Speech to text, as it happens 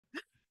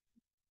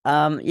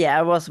Yeah,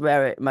 I was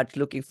very much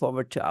looking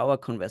forward to our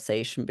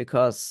conversation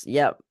because,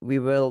 yeah, we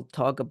will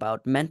talk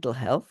about mental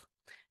health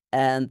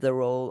and the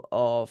role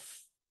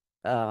of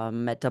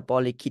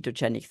metabolic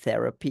ketogenic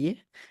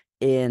therapy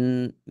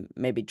in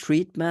maybe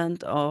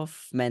treatment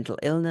of mental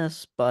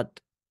illness, but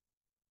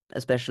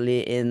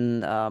especially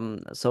in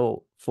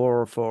so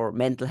for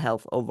mental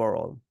health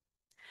overall.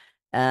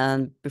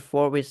 And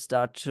before we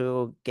start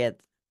to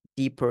get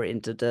deeper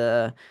into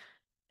the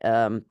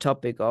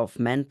topic of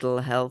mental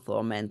health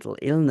or mental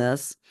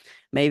illness,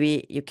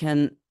 maybe you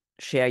can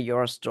share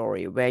your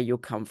story, where you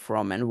come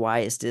from, and why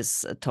is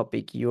this a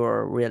topic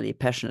you're really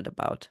passionate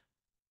about?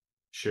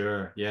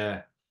 Sure,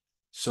 yeah.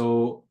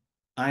 So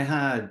I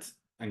had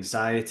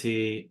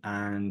anxiety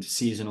and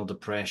seasonal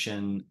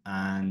depression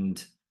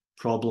and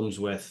problems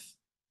with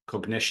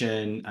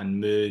cognition and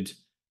mood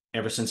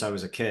ever since I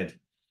was a kid.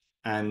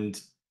 And,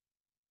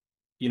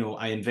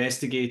 I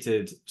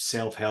investigated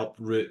self-help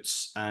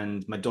routes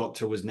and my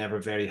doctor was never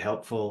very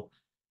helpful.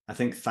 I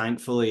think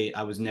thankfully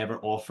I was never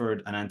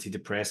offered an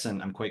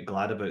antidepressant. I'm quite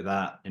glad about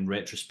that in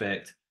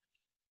retrospect.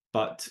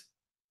 But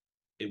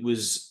it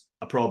was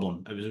a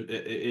problem.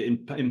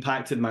 It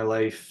impacted my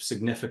life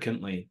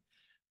significantly,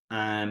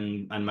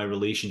 and my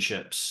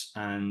relationships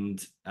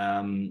and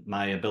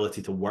my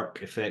ability to work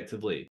effectively.